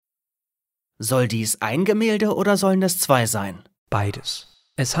Soll dies ein Gemälde oder sollen es zwei sein? Beides.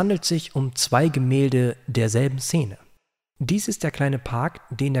 Es handelt sich um 2 Gemälde derselben Szene. Dies ist der kleine Park,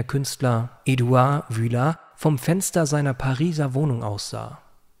 den der Künstler Édouard Vuillard vom Fenster seiner Pariser Wohnung aussah.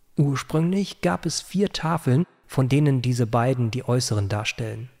 Ursprünglich gab es 4 Tafeln, von denen diese beiden die äußeren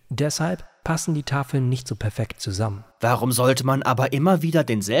darstellen. Deshalb passen die Tafeln nicht so perfekt zusammen. Warum sollte man aber immer wieder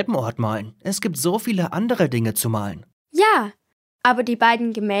denselben Ort malen? Es gibt so viele andere Dinge zu malen. Ja, aber die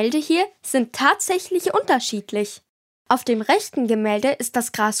beiden Gemälde hier sind tatsächlich unterschiedlich. Auf dem rechten Gemälde ist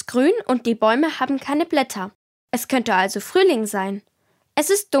das Gras grün und die Bäume haben keine Blätter. Es könnte also Frühling sein. Es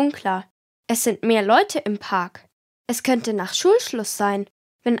ist dunkler. Es sind mehr Leute im Park. Es könnte nach Schulschluss sein,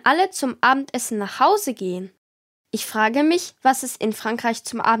 wenn alle zum Abendessen nach Hause gehen. Ich frage mich, was es in Frankreich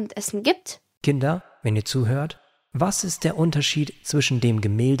zum Abendessen gibt. Kinder, wenn ihr zuhört, was ist der Unterschied zwischen dem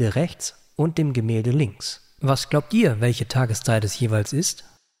Gemälde rechts und dem Gemälde links? Was glaubt ihr, welche Tageszeit es jeweils ist?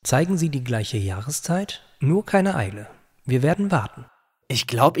 Zeigen sie die gleiche Jahreszeit? Nur keine Eile. Wir werden warten. Ich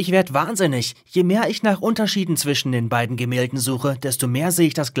glaube, ich werde wahnsinnig. Je mehr ich nach Unterschieden zwischen den beiden Gemälden suche, desto mehr sehe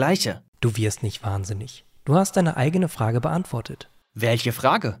ich das Gleiche. Du wirst nicht wahnsinnig. Du hast deine eigene Frage beantwortet. Welche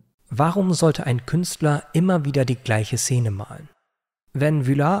Frage? Warum sollte ein Künstler immer wieder die gleiche Szene malen? Wenn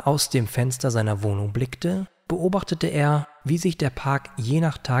Vuillard aus dem Fenster seiner Wohnung blickte, beobachtete er, wie sich der Park je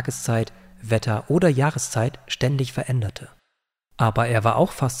nach Tageszeit, Wetter oder Jahreszeit ständig veränderte. Aber er war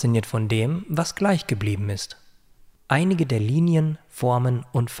auch fasziniert von dem, was gleich geblieben ist. Einige der Linien, Formen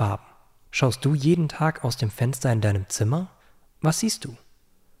und Farben. Schaust du jeden Tag aus dem Fenster in deinem Zimmer? Was siehst du?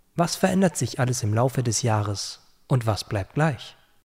 Was verändert sich alles im Laufe des Jahres und was bleibt gleich?